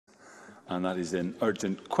And that is an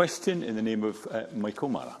urgent question in the name of Michael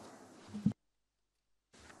Mara.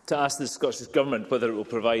 To ask the Scottish Government whether it will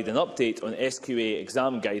provide an update on SQA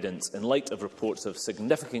exam guidance in light of reports of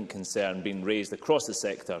significant concern being raised across the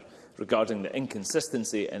sector regarding the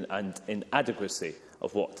inconsistency and inadequacy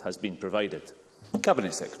of what has been provided.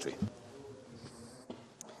 Cabinet Secretary.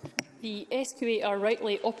 The SQA are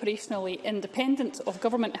rightly operationally independent of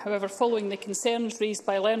Government. However, following the concerns raised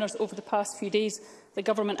by learners over the past few days, the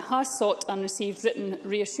Government has sought and received written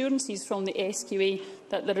reassurances from the SQA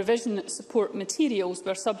that the revision support materials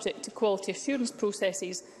were subject to quality assurance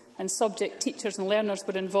processes and subject teachers and learners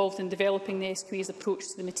were involved in developing the SQA's approach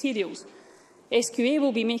to the materials. SQA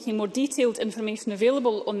will be making more detailed information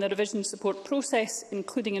available on the revision support process,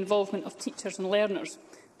 including involvement of teachers and learners.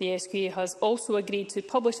 The SQA has also agreed to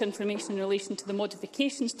publish information in relation to the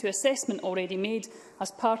modifications to assessment already made as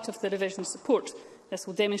part of the revision support. This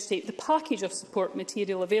will demonstrate the package of support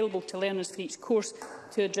material available to learners for each course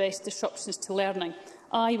to address disruptions to learning.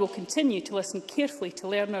 I will continue to listen carefully to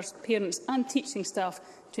learners, parents and teaching staff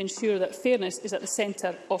to ensure that fairness is at the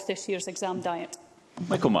centre of this year's exam diet.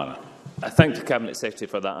 Michael Mara. I thank the Cabinet Secretary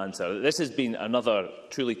for that answer. This has been another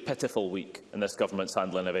truly pitiful week in this Government's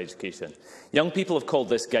handling of education. Young people have called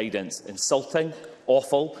this guidance insulting,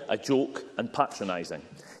 awful, a joke and patronising.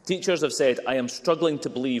 Teachers have said, I am struggling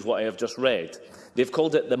to believe what I have just read. They've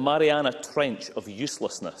called it the Mariana Trench of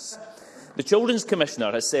uselessness. The Children's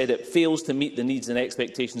Commissioner has said it fails to meet the needs and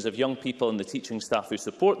expectations of young people and the teaching staff who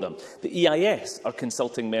support them. The EIS are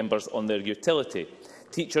consulting members on their utility.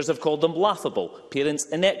 Teachers have called them laughable, parents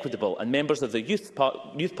inequitable, and members of the Youth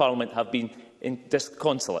Parliament have been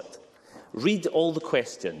disconsolate. Read all the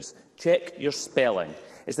questions. Check your spelling.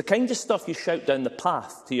 It's the kind of stuff you shout down the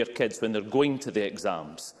path to your kids when they're going to the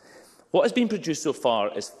exams. What has been produced so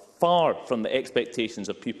far is far from the expectations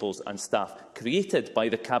of pupils and staff created by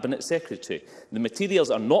the Cabinet Secretary. The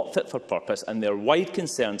materials are not fit for purpose and there are wide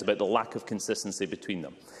concerns about the lack of consistency between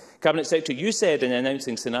them. Cabinet Secretary, you said in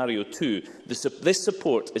announcing Scenario 2, this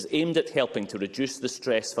support is aimed at helping to reduce the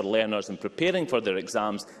stress for learners in preparing for their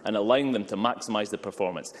exams and allowing them to maximise their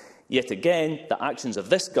performance. Yet again, the actions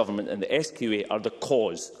of this Government and the SQA are the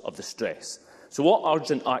cause of the stress. So what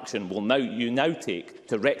urgent action will you now take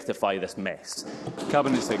to rectify this mess?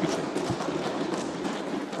 Cabinet Secretary.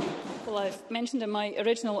 Well, I've mentioned in my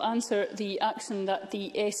original answer the action that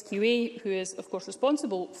the SQA, who is of course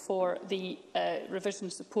responsible for the revision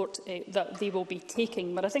support, that they will be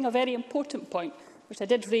taking. But I think a very important point, which I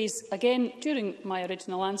did raise again during my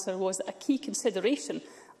original answer, was that a key consideration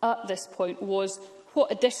at this point was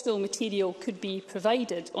what additional material could be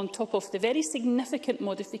provided on top of the very significant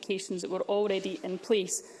modifications that were already in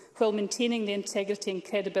place while maintaining the integrity and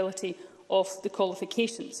credibility of the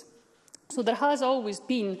qualifications. So there has always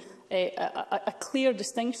been a clear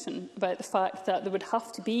distinction about the fact that there would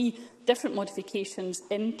have to be different modifications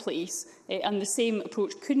in place and the same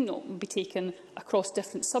approach could not be taken across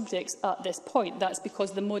different subjects at this point. That's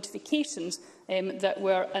because the modifications that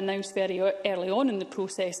were announced very early on in the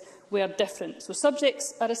process were different. So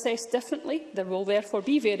subjects are assessed differently. There will therefore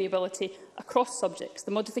be variability across subjects.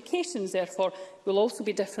 The modifications, therefore, will also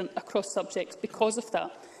be different across subjects because of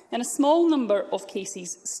that. In a small number of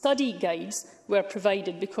cases, study guides were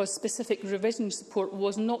provided because specific revision support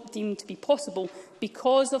was not deemed to be possible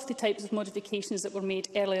because of the types of modifications that were made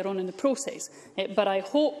earlier on in the process. But I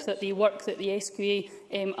hope that the work that the SQA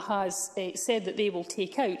has said that they will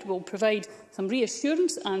take out will provide some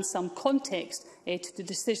reassurance and some context to the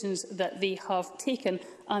decisions that they have taken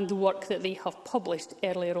and the work that they have published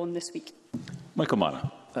earlier on this week. Michael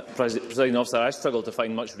Mara. Presiding Officer, I struggle to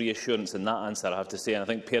find much reassurance in that answer, I have to say, and I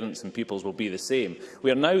think parents and pupils will be the same.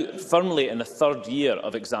 We are now firmly in the third year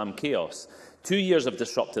of exam chaos. 2 years of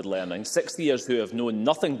disrupted learning, 60 years who have known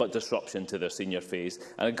nothing but disruption to their senior phase,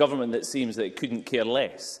 and a government that seems that it couldn't care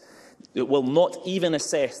less. It will not even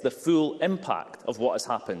assess the full impact of what has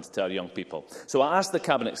happened to our young people. So I ask the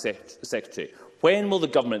Cabinet Secretary, when will the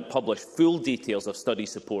Government publish full details of study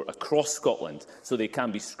support across Scotland so they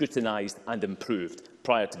can be scrutinised and improved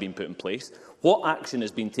prior to being put in place? What action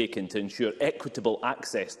has been taken to ensure equitable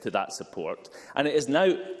access to that support? And it is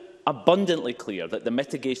now abundantly clear that the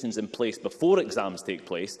mitigations in place before exams take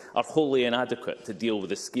place are wholly inadequate to deal with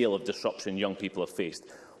the scale of disruption young people have faced.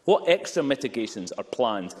 What extra mitigations are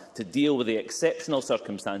planned to deal with the exceptional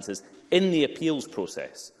circumstances in the appeals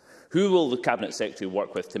process? Who will the Cabinet Secretary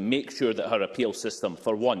work with to make sure that her appeal system,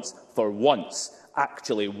 for once,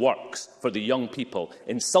 actually works for the young people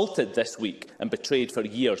insulted this week and betrayed for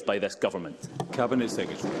years by this Government? Cabinet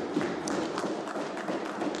Secretary.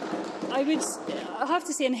 I have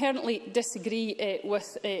to say inherently disagree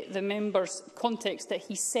with the member's context that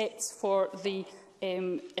he sets for the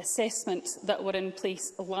assessments that were in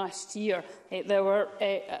place last year. There were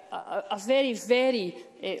a very, very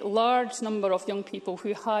large number of young people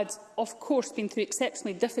who had, of course, been through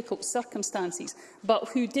exceptionally difficult circumstances, but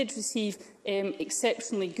who did receive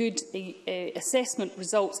exceptionally good assessment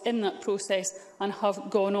results in that process and have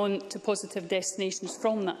gone on to positive destinations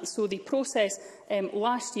from that. So the process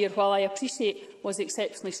last year, while I appreciate was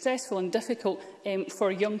exceptionally stressful and difficult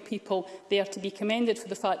for young people, they are to be commended for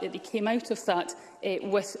the fact that they came out of that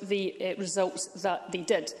with the results that they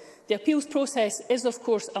did. The appeals process is, of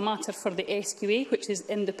course, a matter for the SQA, which is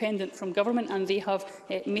independent from government, and they have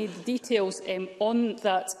made the details on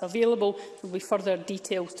that available. There will be further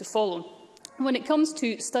details to follow. When it comes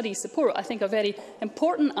to study support, I think a very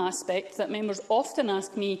important aspect that members often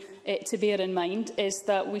ask me to bear in mind is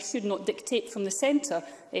that we should not dictate from the centre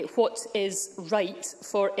what is right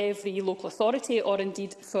for every local authority or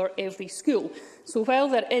indeed for every school. So while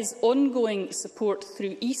there is ongoing support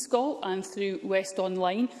through eSchool and through West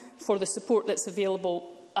Online for the support that's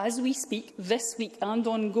available as we speak, this week and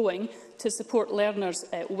ongoing, to support learners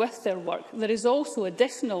with their work, there is also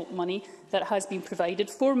additional money that has been provided,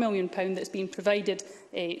 £4 million that's been provided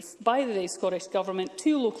by the Scottish Government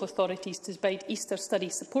to local authorities to provide Easter study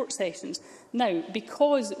support sessions. Now,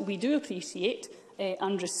 because we do appreciate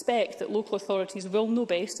and respect that local authorities will know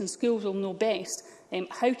best and schools will know best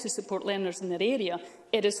how to support learners in their area,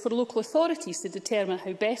 it is for local authorities to determine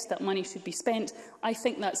how best that money should be spent. I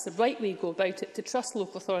think that's the right way to go about it, to trust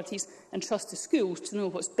local authorities and trust the schools to know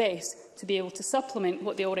what's best to be able to supplement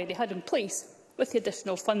what they already had in place with the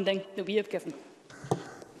additional funding that we have given.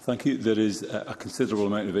 Thank you. There is a considerable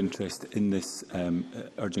amount of interest in this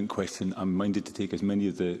urgent question. I'm minded to take as many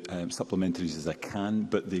of the supplementaries as I can,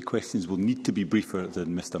 but the questions will need to be briefer than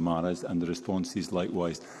Mr Maras, and the responses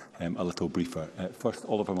likewise a little briefer. First,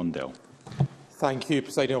 Oliver Mundell. Thank you,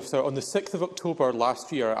 Presiding Officer. On the 6th of October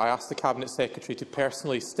last year, I asked the Cabinet Secretary to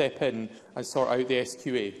personally step in and sort out the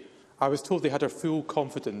SQA. I was told they had our full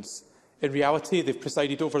confidence. In reality, they've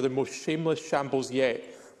presided over the most shameless shambles yet,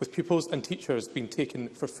 with pupils and teachers being taken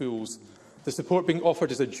for fools. The support being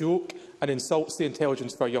offered is a joke and insults the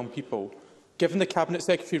intelligence of our young people. Given the Cabinet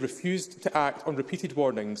Secretary refused to act on repeated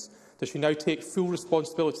warnings, does she now take full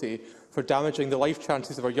responsibility for damaging the life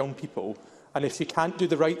chances of our young people? And if she can't do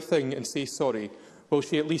the right thing and say sorry, will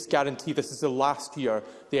she at least guarantee this is the last year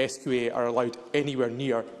the SQA are allowed anywhere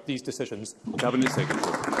near these decisions? Cabinet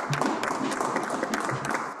Secretary.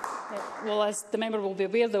 Well, as the member will be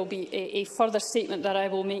aware, there will be a further statement that I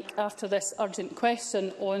will make after this urgent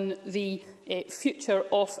question on the future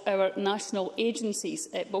of our national agencies.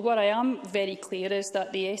 But what I am very clear is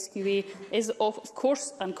that the SQA is, of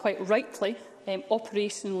course, and quite rightly,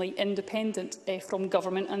 operationally independent from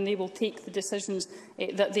government, and they will take the decisions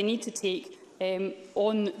that they need to take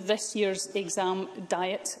on this year's exam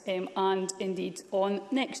diet and indeed on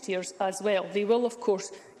next year's as well. They will, of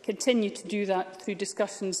course, continue to do that through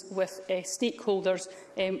discussions with stakeholders,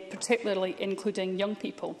 particularly including young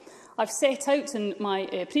people. I've set out in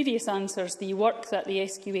my previous answers the work that the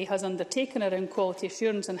SQA has undertaken around quality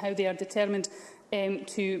assurance and how they are determined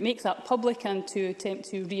to make that public and to attempt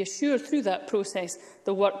to reassure through that process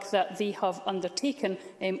the work that they have undertaken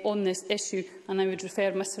on this issue, and I would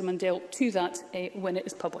refer Mr Mundell to that when it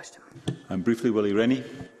is published. And briefly, Willie Rennie.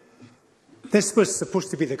 This was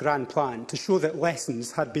supposed to be the grand plan, to show that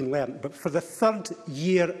lessons had been learnt, but for the third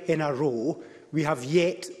year in a row, we have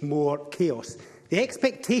yet more chaos. The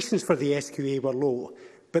expectations for the SQA were low,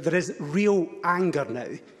 but there is real anger now.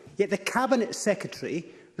 Yet the Cabinet Secretary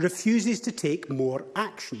refuses to take more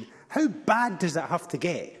action. How bad does it have to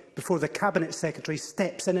get before the Cabinet Secretary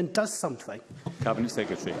steps in and does something? Cabinet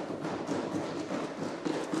Secretary.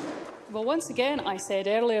 Well, once again, I said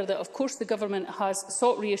earlier that, of course, the Government has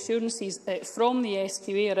sought reassurances from the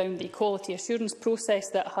SQA around the quality assurance process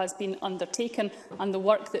that has been undertaken and the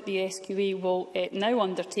work that the SQA will now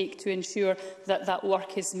undertake to ensure that that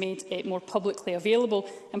work is made more publicly available,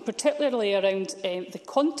 and particularly around the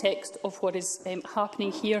context of what is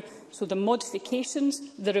happening here. So the modifications,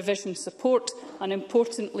 the revision support, and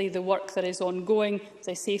importantly the work that is ongoing, as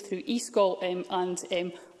I say, through eSchool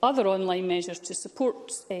and other online measures to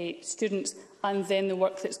support students, and then the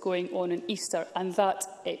work that's going on in Easter. And that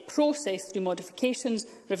process through modifications,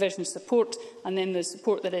 revision support, and then the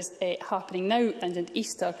support that is happening now and in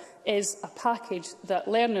Easter is a package that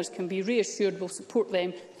learners can be reassured will support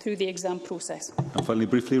them through the exam process. And finally,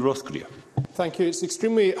 briefly, Ross Greer. Thank you. It's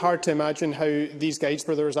extremely hard to imagine how these guides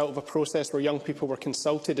were the result of a process where young people were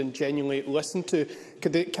consulted and genuinely listened to.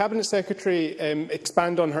 Could the Cabinet Secretary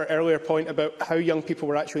expand on her earlier point about how young people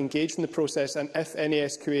were actually engaged in the process and if any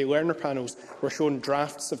SQA learner panels were shown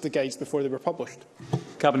drafts of the guides before they were published?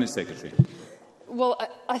 Cabinet Secretary. Well,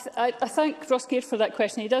 I thank Ross Gere for that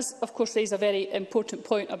question. He does, of course, raise a very important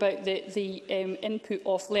point about the input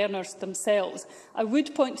of learners themselves. I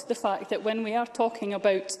would point to the fact that when we are talking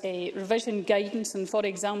about revision guidance and, for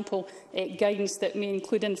example, guidance that may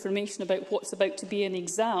include information about what's about to be an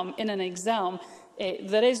exam,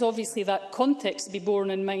 there is obviously that context to be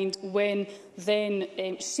borne in mind when then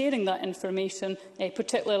sharing that information,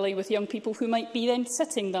 particularly with young people who might be then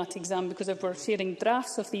sitting that exam, because if we're sharing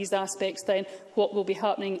drafts of these aspects, then what will be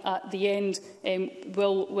happening at the end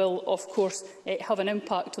will of course have an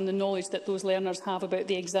impact on the knowledge that those learners have about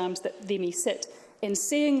the exams that they may sit. In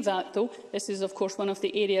saying that, though, this is, of course, one of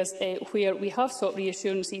the areas where we have sought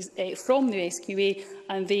reassurances from the SQA,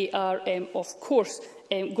 and they are, of course,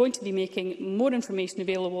 going to be making more information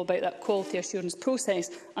available about that quality assurance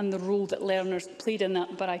process and the role that learners played in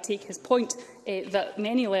that. But I take his point that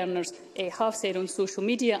many learners have said on social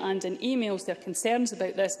media and in emails their concerns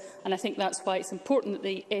about this, and I think that's why it's important that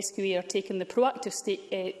the SQA are taking the proactive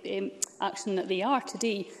action that they are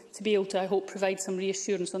today to be able to, I hope, provide some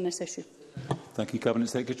reassurance on this issue. Thank you, Cabinet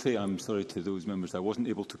Secretary. I'm sorry to those members I wasn't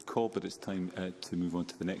able to call, but it's time to move on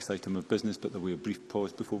to the next item of business, but there will be a brief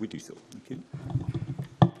pause before we do so. Thank you.